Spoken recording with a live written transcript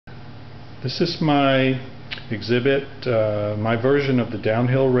This is my exhibit, my version of the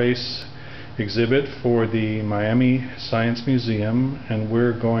downhill race exhibit for the Miami Science Museum, and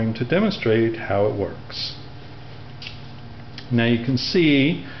we're going to demonstrate how it works. Now you can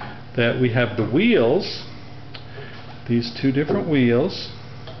see that we have the wheels, these two different wheels,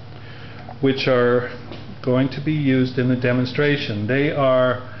 which are going to be used in the demonstration. They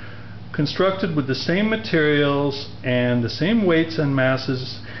are constructed with the same materials and the same weights and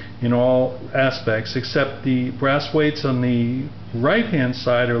masses in all aspects, except the brass weights on the right hand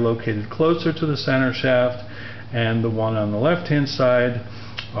side are located closer to the center shaft, and the one on the left hand side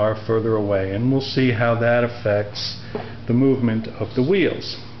are further away, and we'll see how that affects the movement of the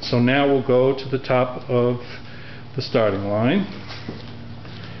wheels. So now we'll go to the top of the starting line,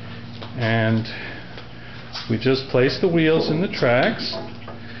 and we just place the wheels in the tracks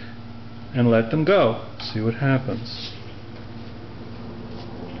and let them go. See what happens.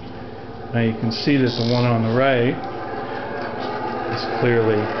 Now you can see that the one on the right is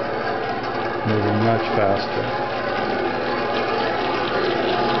clearly moving much faster.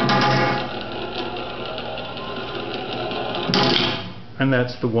 And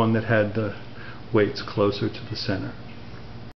that's the one that had the weights closer to the center.